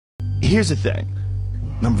Here's the thing.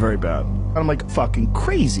 I'm very bad. I'm like fucking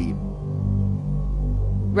crazy.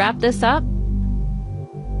 Wrap this up.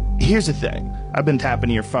 Here's the thing. I've been tapping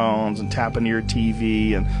to your phones and tapping to your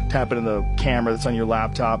TV and tapping to the camera that's on your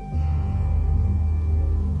laptop.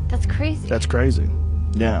 That's crazy. That's crazy.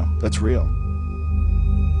 Yeah, that's real.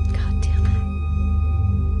 God damn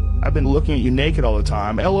it. I've been looking at you naked all the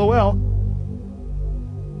time. LOL.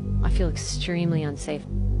 I feel extremely unsafe.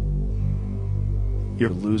 You're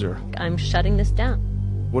a loser. I'm shutting this down.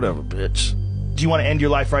 Whatever, bitch. Do you want to end your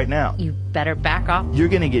life right now? You better back off. You're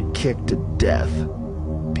gonna get kicked to death.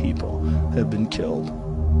 People have been killed.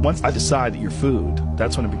 Once I decide that you're food,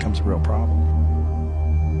 that's when it becomes a real problem.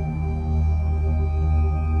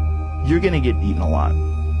 You're gonna get eaten a lot.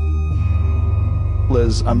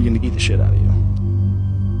 Liz, I'm gonna eat the shit out of you.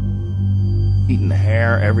 Eating the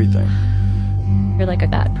hair, everything. You're like a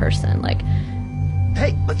bad person. Like,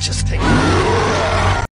 hey, let's just take